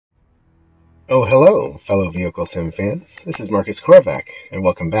Oh, hello, fellow Vehicle Sim fans. This is Marcus Korvac, and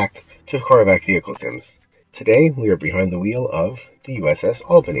welcome back to Korvac Vehicle Sims. Today, we are behind the wheel of the USS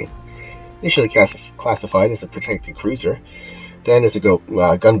Albany. Initially classified as a protected cruiser, then as a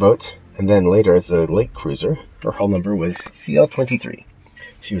gunboat, and then later as a lake cruiser. Her hull number was CL-23.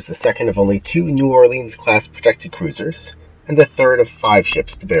 She was the second of only 2 New Orleans-class protected cruisers, and the third of 5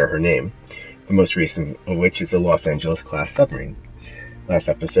 ships to bear her name, the most recent of which is a Los Angeles-class submarine. Last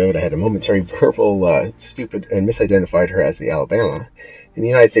episode, I had a momentary verbal stupid and misidentified her as the Alabama. In the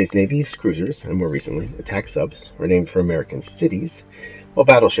United States Navy's cruisers, and more recently, attack subs, were named for American cities, while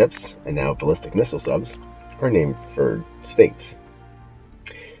battleships, and now ballistic missile subs, are named for states.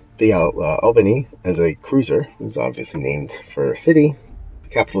 The Albany, as a cruiser, is obviously named for a city, the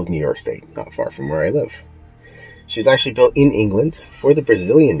capital of New York State, not far from where I live. She was actually built in England for the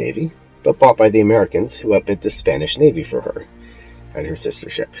Brazilian Navy, but bought by the Americans who outbid the Spanish Navy for her and her sister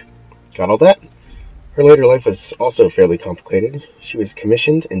ship. Got all that? Her later life was also fairly complicated. She was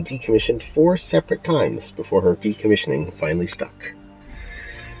commissioned and decommissioned 4 separate times before her decommissioning finally stuck.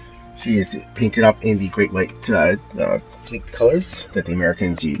 She is painted up in the Great White Fleet colors that the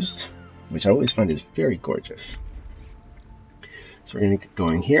Americans used, which I always find is very gorgeous. So we're going to get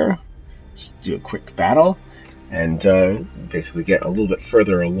going here, just do a quick battle, and basically get a little bit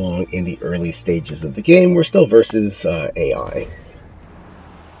further along in the early stages of the game. We're still versus AI.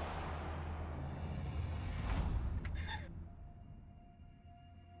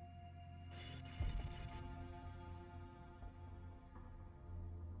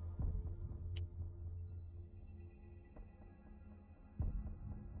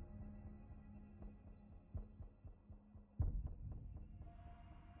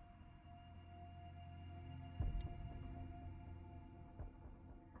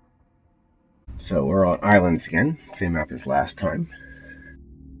 So we're on islands again, same map as last time.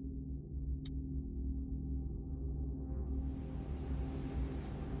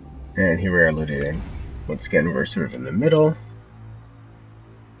 And here we are loaded in. Once again, we're sort of in the middle.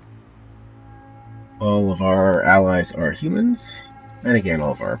 All of our allies are humans, and again,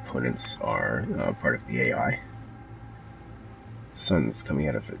 all of our opponents are part of the AI. The sun's coming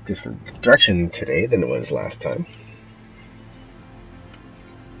out of a different direction today than it was last time.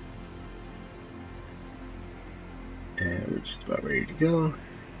 And we're just about ready to go.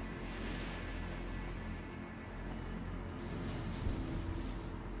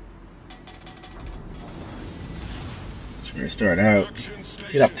 So we're going to start out,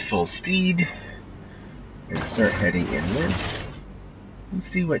 get up to full speed, and start heading inwards, and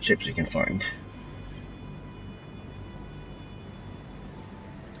see what ships we can find.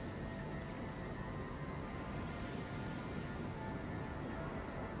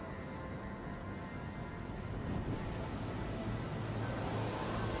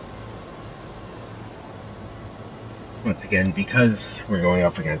 Once again, because we're going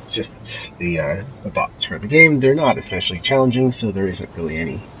up against just the bots for the game, they're not especially challenging, so there isn't really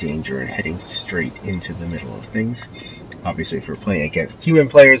any danger in heading straight into the middle of things. Obviously, if we're playing against human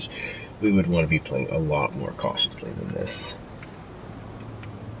players, we would want to be playing a lot more cautiously than this.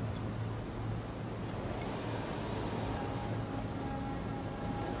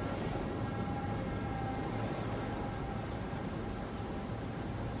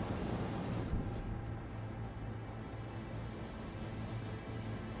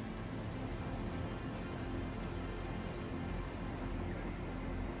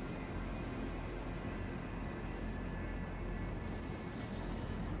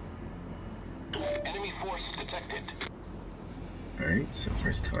 Force detected. Alright, so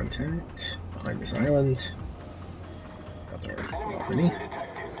first contact behind this island. Another Albany.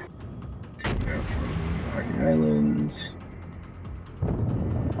 Coming out from behind the island.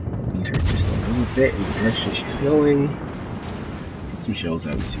 Lead her just a little bit in the direction she's going. Put some shells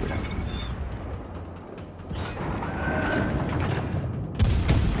out and see what happens.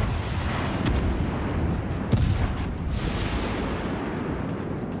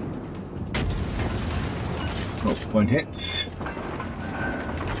 Oh, 1 hit.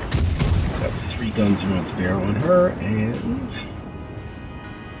 Got 3 guns around to bear on her, and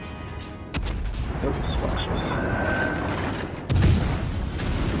oh, splashes.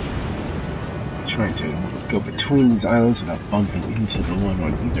 Trying to go between these islands without bumping into the one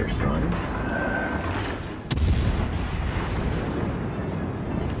on either side.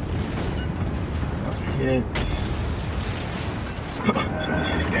 Got a hit. Somebody's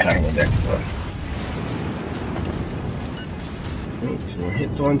gonna get out on the next one. Right, some more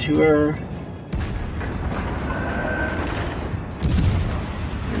hits onto her.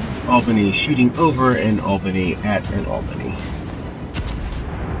 Albany shooting over an Albany at an Albany.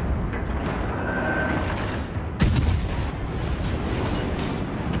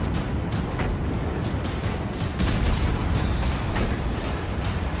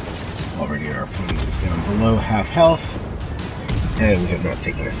 half health, and we have not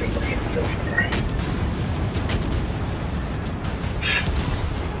taken a single hit so far.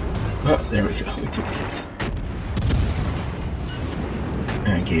 Oh, there we go, we took a hit. And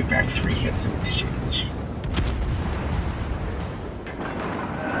I gave back 3 hits in exchange.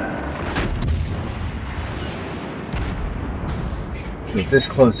 So this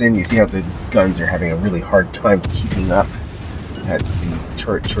close in, you see how the guns are having a really hard time keeping up. That's the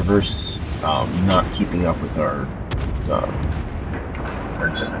turret traverse not keeping up with our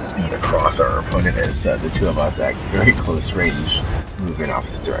just speed across our opponent as the two of us at very close range move in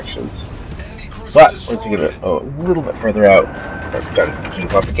opposite directions. But once we get a little bit further out, our guns can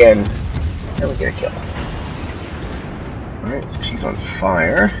keep up again, and we get a kill. Alright, so she's on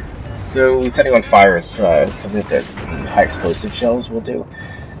fire. So setting on fire is something that the high explosive shells will do,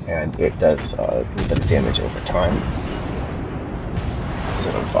 and it does a little bit of damage over time.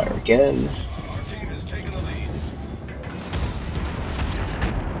 Set on fire again. Our team is taking the lead.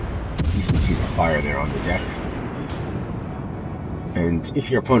 You can see the fire there on the deck. And if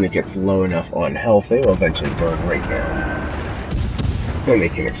your opponent gets low enough on health, they will eventually burn right down. Then they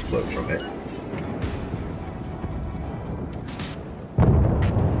can explode from it.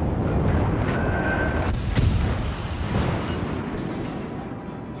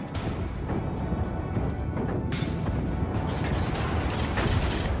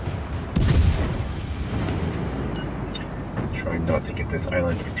 Trying not to get this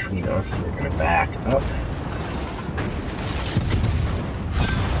island between us, so we're going to back up.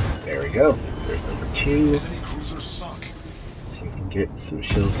 There we go. There's number 2. So we can get some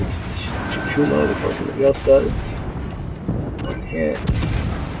shells into Chikuma before somebody else does. 1 hit.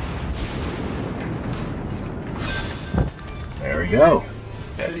 There we go.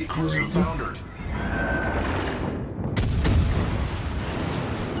 That's 3.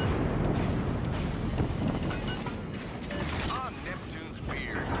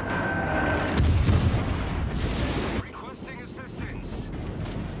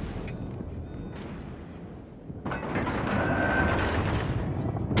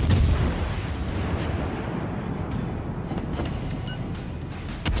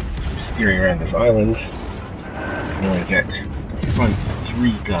 Steering around this island, we only get the front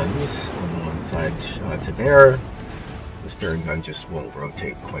 3 guns on the one side to bear. The stern gun just won't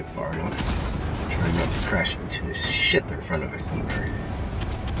rotate quite far enough. Trying not to crash into this ship in front of us either.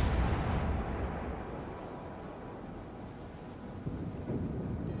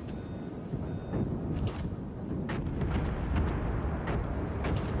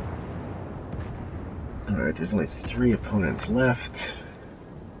 Alright, there's only 3 opponents left.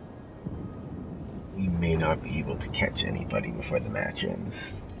 We may not be able to catch anybody before the match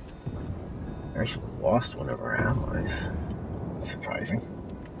ends. I actually lost one of our allies. That's surprising.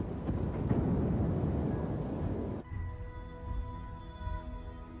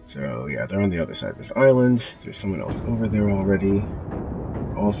 So yeah, they're on the other side of this island. There's someone else over there already.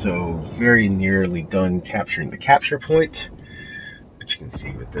 We're also very nearly done capturing the capture point, which you can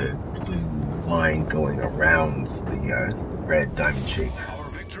see with the blue line going around the red diamond shape. Our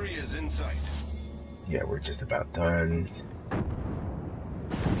victory is in sight. Yeah, we're just about done.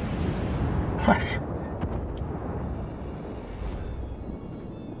 What?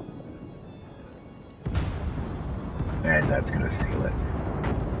 And that's gonna seal it.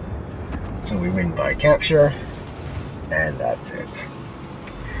 So we win by capture, and that's it.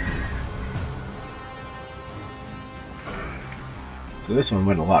 So this one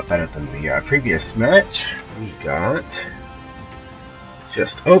went a lot better than the previous match. We got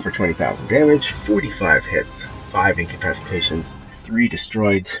just over 20,000 damage, 45 hits, 5 incapacitations, 3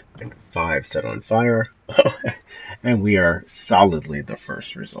 destroyed, and 5 set on fire. And we are solidly the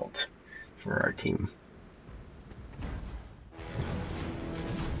first result for our team.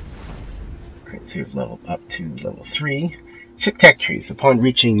 Alright, so we've leveled up to level 3. Ship tech trees. Upon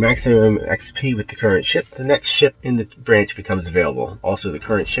reaching maximum XP with the current ship, the next ship in the branch becomes available. Also, the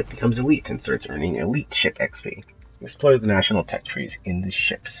current ship becomes elite and starts earning elite ship XP. Explore the national tech trees in the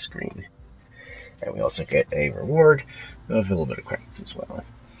ship's screen. And we also get a reward of a little bit of credits as well.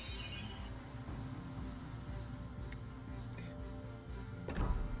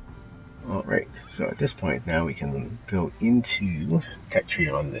 Alright, so at this point now we can go into tech tree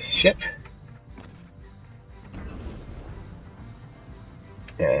on this ship.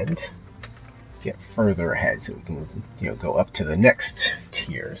 And get further ahead so we can go up to the next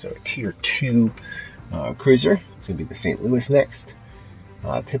tier. So tier 2 cruiser. It's going to be the St. Louis next.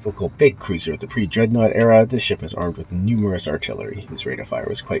 Typical big cruiser of the pre-Dreadnought era, this ship is armed with numerous artillery. Its rate of fire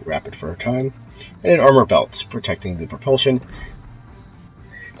was quite rapid for her time. And an armor belt protecting the propulsion.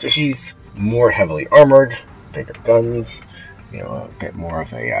 So she's more heavily armored, bigger guns, you know, a bit more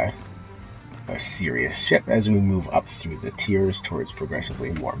of a serious ship as we move up through the tiers towards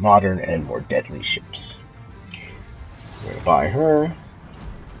progressively more modern and more deadly ships. So we're going to buy her.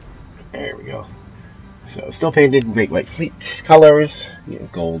 There we go. So still painted Great White Fleet colors, you know,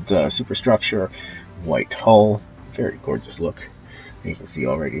 gold superstructure, white hull, very gorgeous look. You can see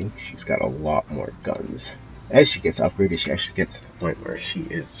already she's got a lot more guns. As she gets upgraded, she actually gets to the point where she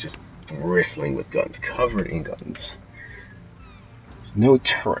is just bristling with guns, covered in guns. There's no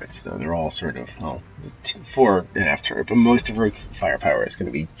turrets though, they're all sort of, well, fore and aft turret, but most of her firepower is going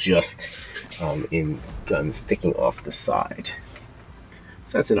to be just in guns sticking off the side.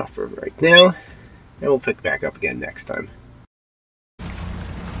 So that's enough for right now, and we'll pick back up again next time.